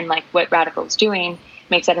captured. And like what Radical is doing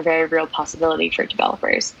makes that a very real possibility for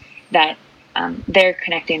developers, that they're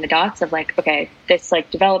connecting the dots of like, okay, this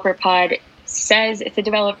like developer pod says it's a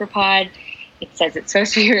developer pod. It says it's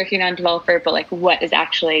supposed to be working on developer, but like what is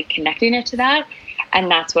actually connecting it to that?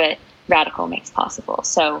 And that's what Radical makes possible.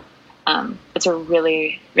 So it's a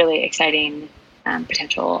really, really exciting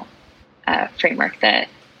potential framework that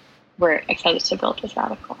we're excited to build with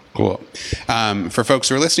Radical. Cool. For folks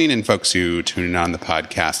who are listening and folks who tune in on the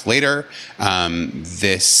podcast later,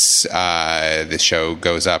 this show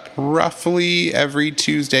goes up roughly every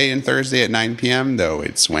Tuesday and Thursday at 9 p.m., though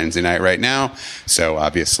it's Wednesday night right now, so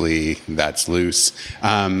obviously that's loose.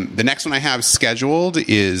 The next one I have scheduled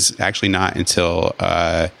is actually not until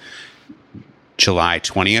July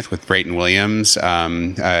 20th with Brayton Williams,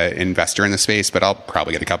 investor in the space, but I'll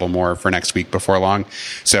probably get a couple more for next week before long.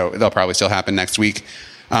 So they'll probably still happen next week.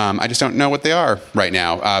 I just don't know what they are right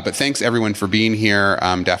now. But thanks everyone for being here.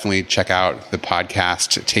 Definitely check out the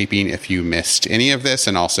podcast taping if you missed any of this.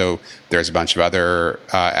 And also there's a bunch of other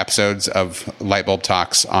episodes of Lightbulb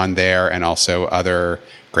Talks on there, and also other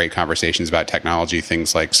great conversations about technology,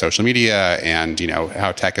 things like social media and, you know,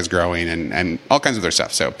 how tech is growing and all kinds of other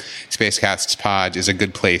stuff. So Spacecast Pod is a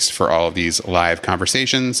good place for all of these live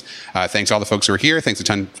conversations. Thanks to all the folks who are here. Thanks a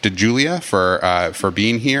ton to Julia for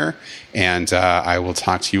being here. And I will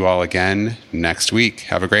talk to you all again next week.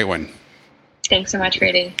 Have a great one. Thanks so much,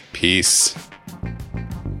 Brady. Peace.